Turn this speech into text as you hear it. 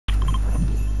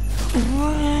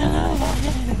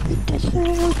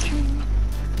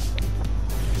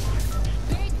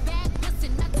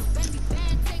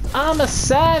I'm a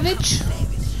savage.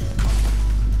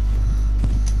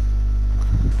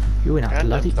 You in that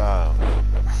bloody...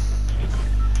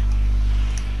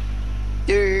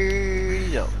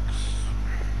 Dirty dogs.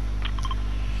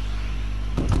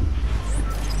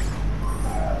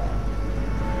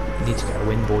 We need to get a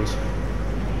win, boys.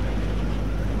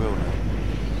 Will not.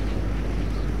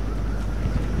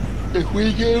 If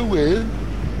we get a win,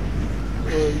 I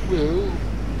will.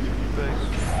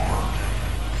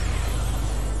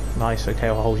 Nice, okay,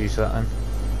 I'll hold you to that then.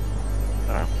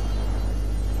 Alright.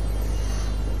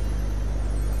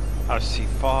 I see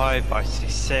 5, I see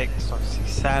 6, I see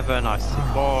 7, I see 4,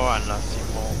 and I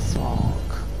see more.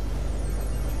 Fuck.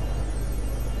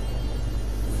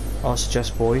 I'll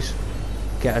suggest, boys,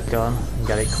 get a gun and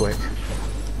get it quick.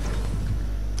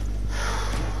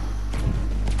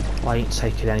 I ain't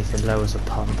taking anything low as a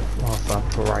pump. Oh, fuck,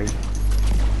 great.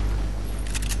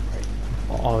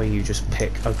 Or you just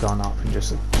pick a gun up and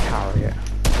just carry it.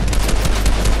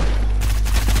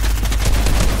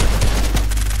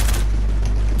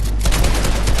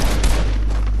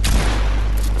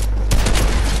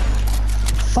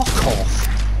 Fuck off!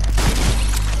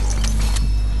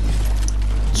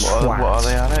 What are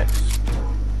they, Alex?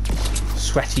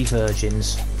 Sweaty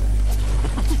virgins.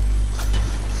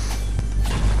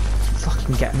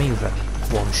 Fucking get me with a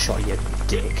one shot, you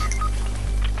dick.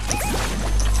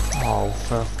 Oh,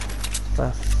 for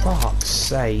fuck's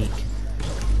sake.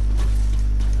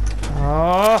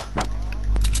 Oh!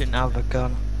 Didn't have a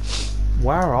gun.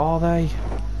 Where are they?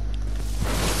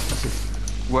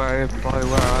 Where I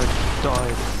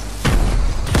died.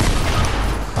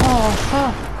 Oh,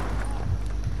 fuck.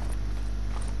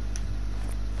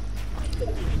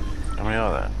 How many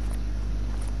are there?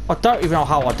 I don't even know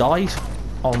how I died.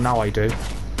 Oh, now I do.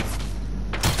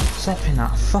 Stop in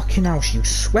that fucking house, you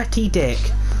sweaty dick.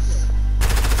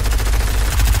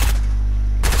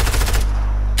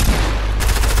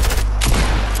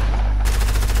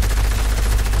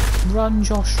 Run,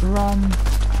 Josh, run.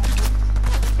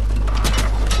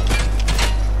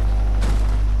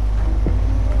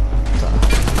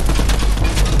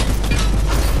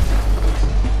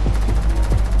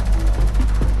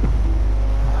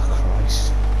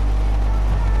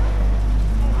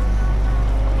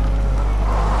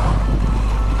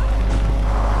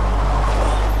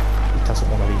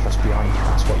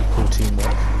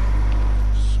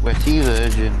 Sweaty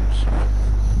virgins.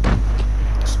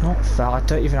 It's not fair. I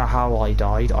don't even know how I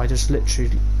died. I just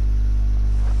literally...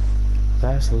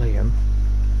 There's Liam.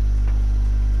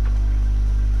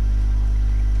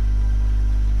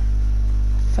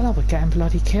 I feel like we're getting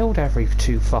bloody killed every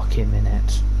 2 fucking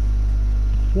minutes.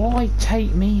 Why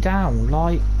take me down?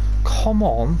 Like, come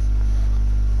on.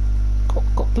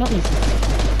 Got bloody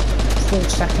 4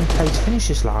 second place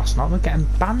finishes last night. We're getting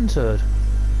bantered.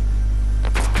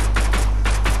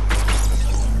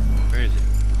 Where is it?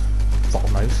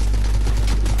 Bottommost.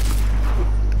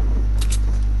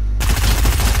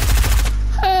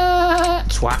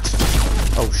 Twat.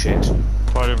 Oh shit.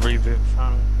 Quite a reboot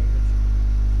fan.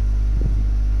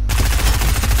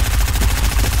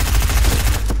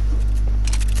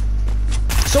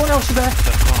 Someone else is there.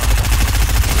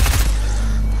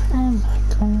 Oh my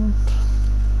god.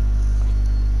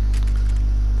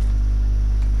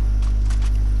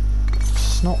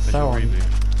 It's not fair on.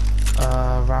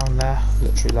 Around there,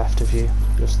 literally left of you,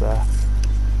 just there.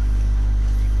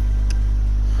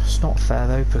 It's not fair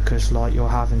though, because like you're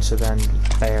having to then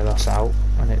bail us out,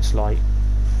 and it's like,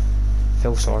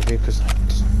 feel sorry for you because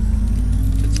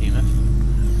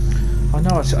I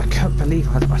know. I can't believe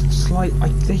it's like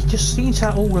they just seem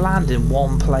to all land in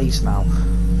one place now,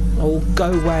 or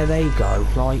go where they go.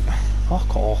 Like,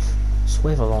 fuck off,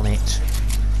 swivel on it.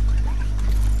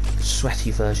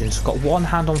 Sweaty versions. Got one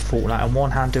hand on Fortnite and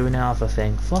one hand doing another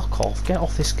thing. Fuck off. Get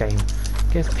off this game.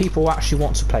 Give people who actually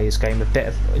want to play this game a bit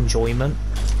of enjoyment.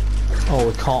 Oh,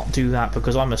 we can't do that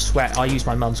because I'm a sweat. I used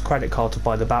my mum's credit card to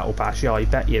buy the battle pass. Yeah, I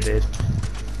bet you did.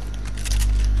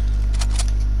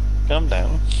 Calm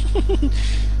down.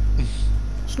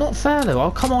 It's not fair though.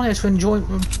 I'll come on here to enjoy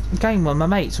the game with my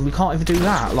mates and we can't even do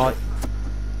that. Like,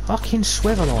 fucking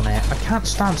swivel on it. I can't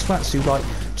stand sweats who like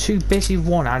too busy with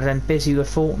one hand and then busy with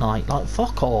Fortnite. Like,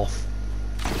 fuck off.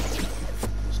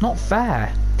 It's not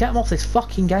fair. Get them off this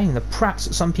fucking game, the prats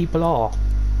that some people are.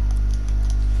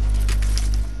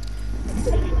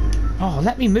 Oh,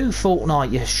 let me move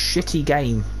Fortnite, you shitty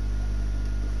game.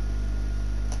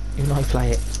 Even though I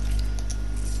play it.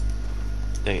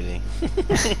 Daily.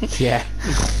 Yeah.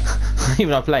 Even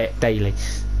though I play it daily.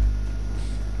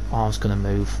 Oh, I was gonna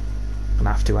move.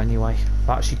 Gonna have to anyway. I've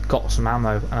actually got some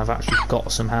ammo and I've actually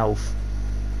got some health.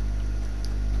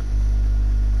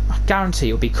 I guarantee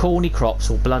it'll be corny crops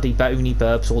or bloody bony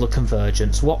burbs or the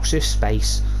convergence. Watch this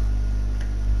space.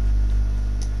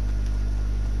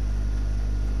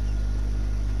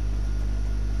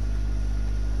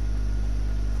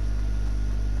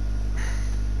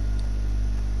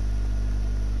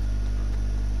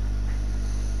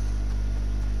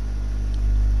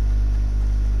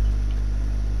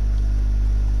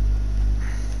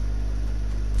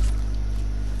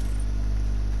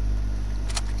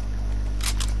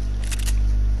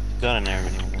 Got an air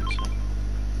anyone wants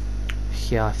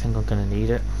it. Yeah, I think I'm gonna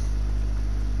need it.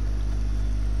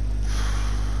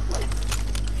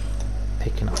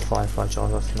 Picking up firefly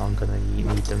jars, I think I'm gonna need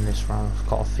them this round. I've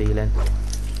got a feeling.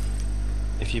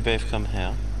 If you both come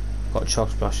here. Got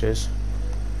chug splashes.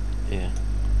 Yeah.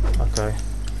 Okay.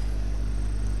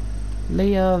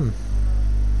 Liam!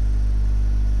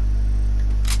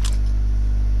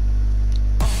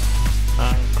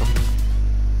 I'm coming.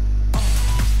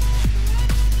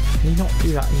 Can you not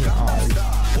do that in your eye?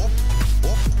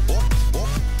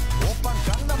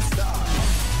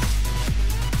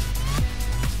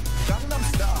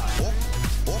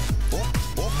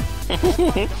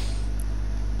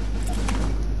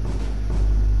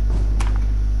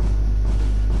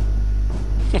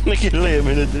 Look at Liam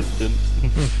in a distance.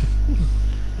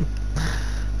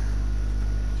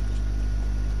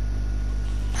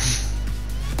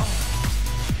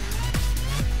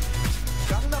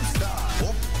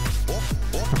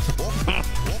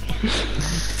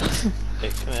 Hey,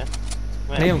 come here.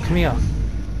 Liam, come here.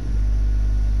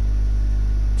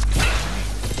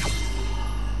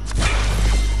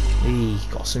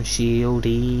 Got some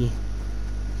shieldy.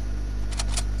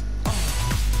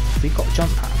 Have we got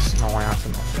jump pads? No, I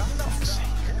haven't. Oh, for fuck's sake.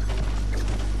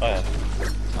 Oh yeah.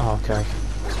 Oh, okay.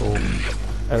 Cool.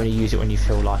 Only use it when you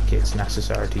feel like it's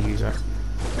necessary to use it.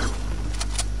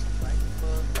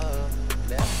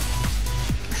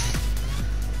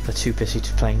 They're too busy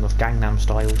to playing with Gangnam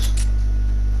styles.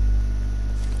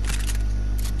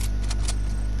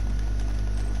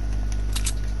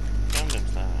 Gangnam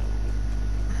Style.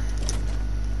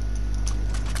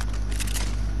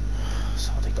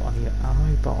 So they got any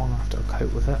ammo, but I'm gonna have to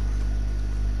cope with it.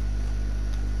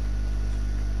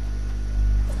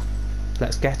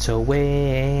 Let's get a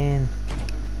win.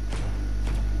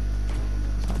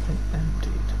 Is that thing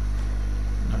emptied?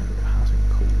 No, it hasn't.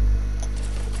 Cool.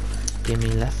 Give me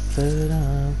left foot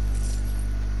up.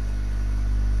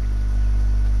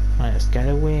 Right, let's get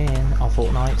a win. I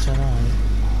Fortnite tonight.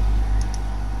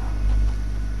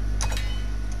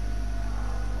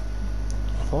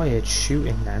 I thought I heard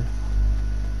shooting then.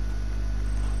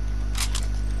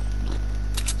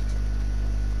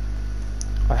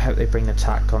 I hope they bring the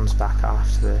tac guns back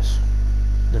after this.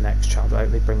 The next chapter, I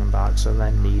hope they bring them back so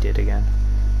they're needed again.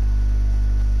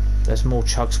 There's more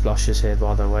chug splashes here,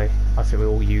 by the way. I think we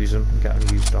all use them and get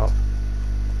them used up.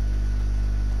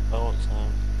 Oh, what's that?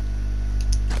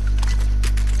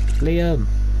 Liam!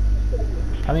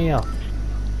 Come here!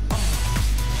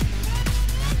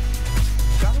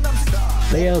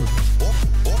 Liam!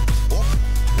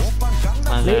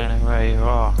 I don't know where you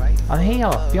are. I'm here,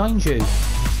 behind you!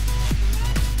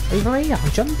 Over here,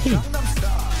 I'm jumping!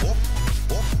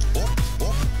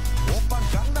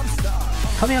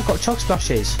 Come here, I've got chug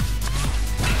splashes!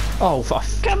 Oh,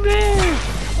 Come here!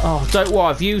 oh, don't worry,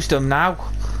 I've used them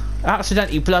now.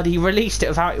 Accidentally bloody released it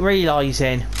without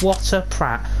realising. What a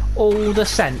prat. All the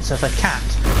sense of a cat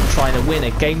trying to win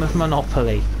a game of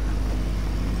Monopoly.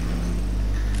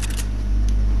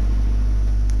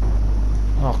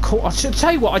 Oh, cool. I should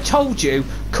tell you what I told you.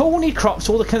 Corny crops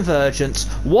or the convergence.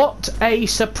 What a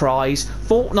surprise.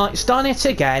 Fortnite's done it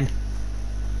again.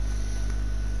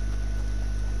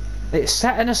 It's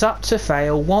setting us up to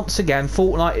fail once again.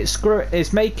 Fortnite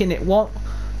is making it one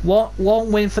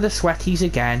win for the sweaties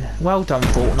again. Well done,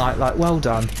 Fortnite. Like, well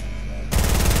done.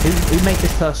 Who made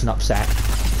this person upset?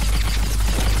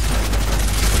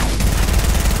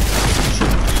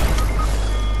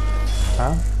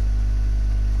 Huh?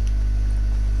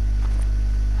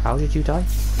 How did you die?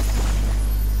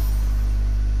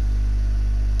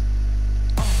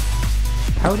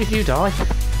 How did you die?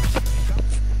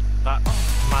 That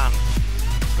man.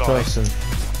 Person.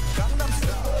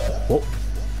 What?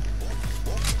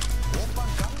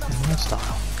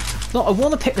 Style. Look, I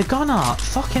want to pick the gun up.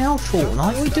 Fucking hell, Fortnite,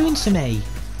 what are you doing to me?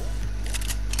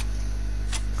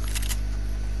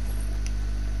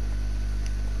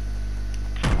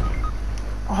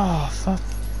 Oh, fuck.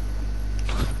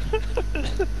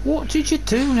 What did you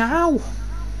do now?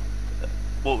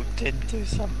 Walked into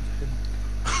something.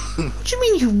 What do you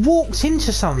mean you walked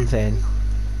into something?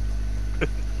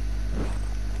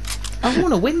 I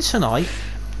want to win tonight.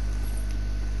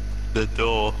 The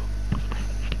door.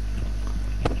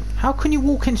 How can you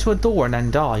walk into a door and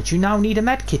then die? Do you now need a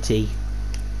med kitty?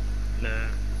 No.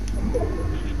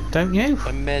 Don't you?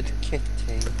 A med kitty.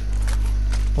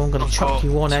 Well, I'm gonna I've chuck got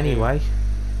you one two. anyway.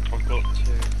 I've got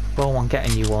 2. Well, I'm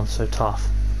getting you one, so tough.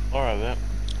 Alright then.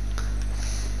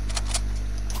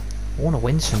 I want to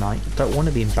win tonight. Don't want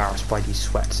to be embarrassed by these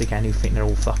sweats again who think they're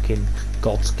all fucking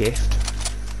God's gift.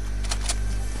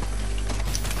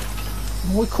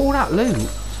 What we call that loot?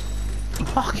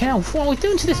 Fucking hell, what are we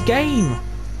doing to this game?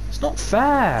 It's not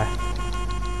fair.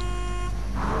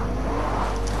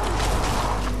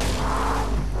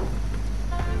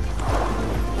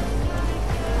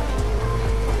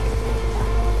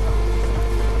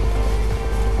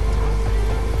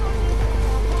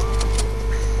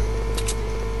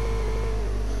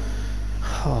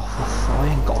 Oh, I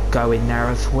ain't got to go in there,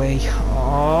 have we?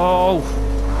 Oh!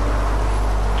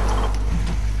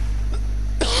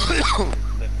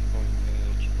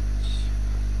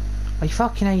 I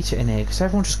fucking hate it in here because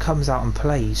everyone just comes out and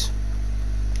plays.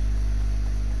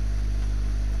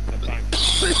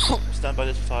 Stand by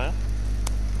this fire.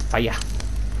 Fire. Yeah.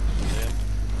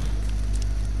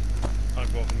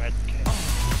 I've got med kit.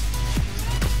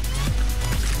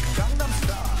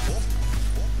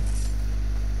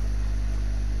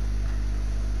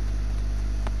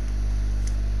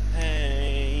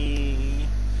 Hey,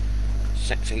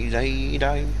 sexy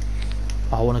lady.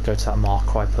 I want to go to that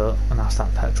marker I put, and that's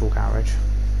that petrol garage.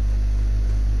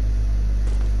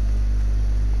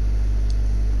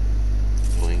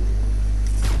 Doing,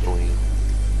 doing.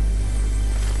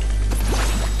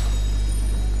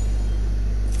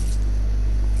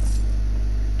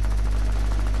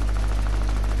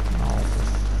 Oh,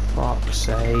 for fuck's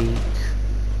sake.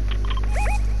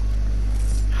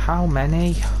 How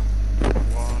many? 1.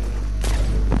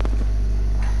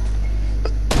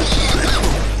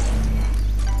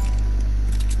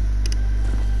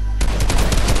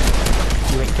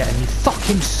 You ain't getting any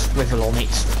fucking swivel on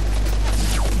it.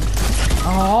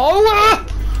 Oh!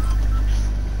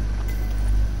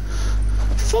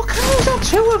 Fuck, how is there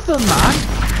 2 of them, man?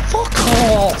 Fuck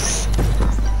off!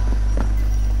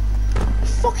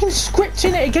 Fucking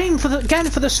scripting it again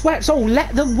for the sweats. Oh,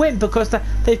 let them win because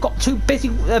they've got too busy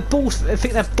balls. I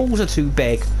think their balls are too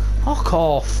big. Fuck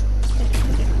off!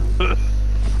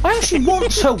 I actually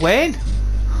want to win.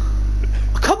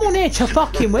 Come on here to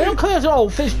fucking win. Because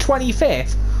it's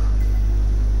 25th.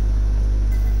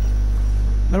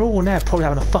 They're all in there probably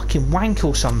having a fucking wank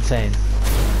or something.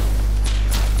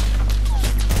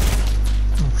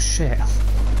 Oh shit.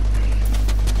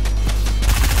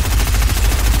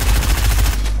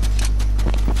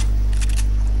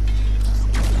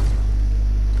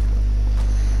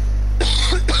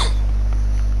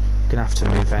 Gonna have to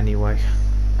move anyway.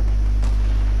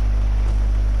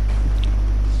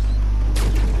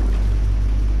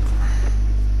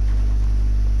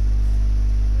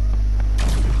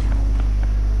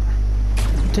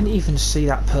 Didn't even see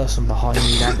that person behind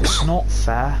me then. It's not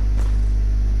fair.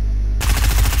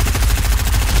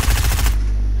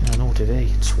 No, nor did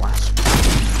he. Twat.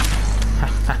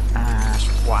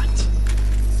 What?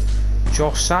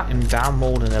 Josh sat him down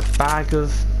more than a bag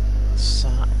of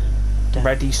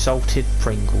ready salted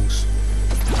Pringles.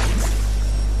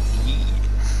 Yeah.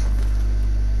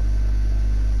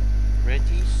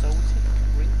 Ready salted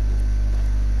Pringles.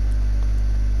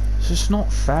 It's just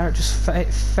not fair. It just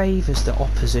it favours the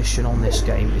opposition on this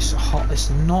game. It's hot. It's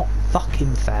not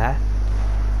fucking fair.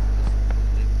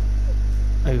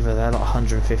 Over there, like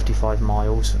 155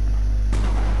 miles.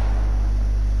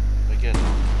 Again.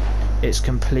 It's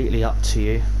completely up to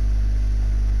you.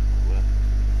 Where?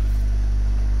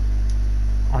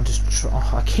 I'm just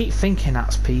I keep thinking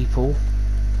that's people.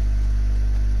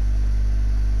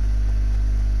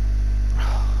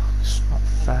 It's not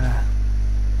fair.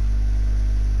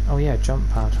 Oh yeah, jump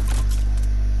pad.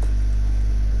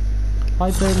 I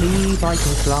believe I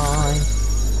can fly.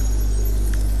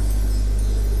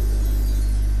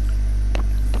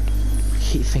 I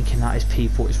keep thinking that is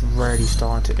people. It's really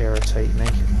starting to irritate me.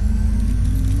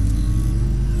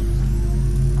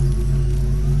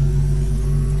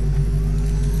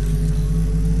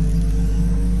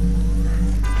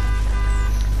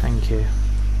 Thank you.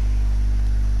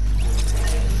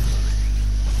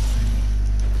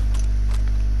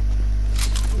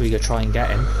 We gonna try and get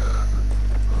him.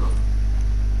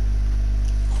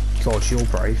 God, you're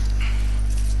brave.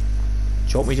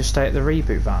 Do you want me to stay at the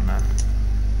reboot van then?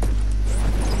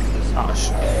 Oh,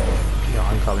 yeah,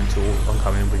 I'm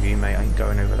coming with you, mate. I ain't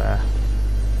going over there.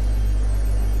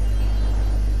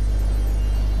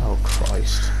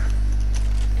 Christ.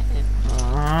 Watch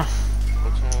out.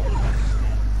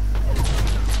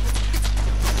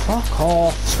 Fuck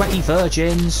off, sweaty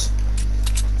virgins.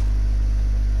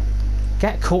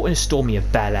 Get caught in a storm, you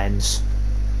bellends.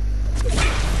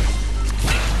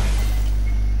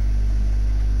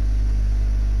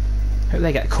 Hope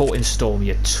they get caught in storm,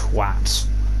 you twats.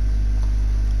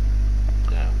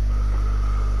 No.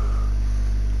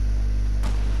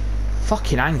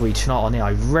 Fucking angry tonight on here.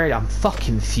 I'm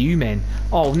fucking fuming.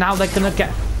 Oh, now they're gonna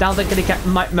get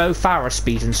Mo Farah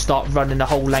speed and start running the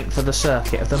whole length of the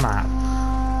circuit of the map.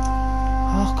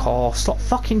 Fuck off! Stop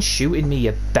fucking shooting me,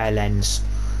 you bellends.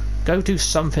 Go do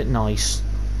something nice.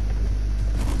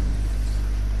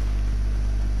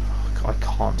 I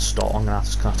can't stop. I'm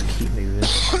just gonna have to keep moving.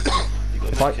 You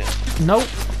got a medkit? Nope.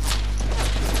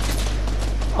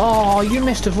 Oh, you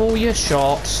missed of all your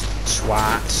shots,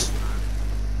 twat.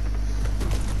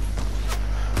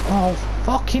 Oh,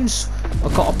 fucking...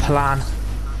 I've got a plan.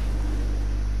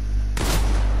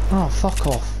 Oh, fuck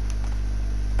off.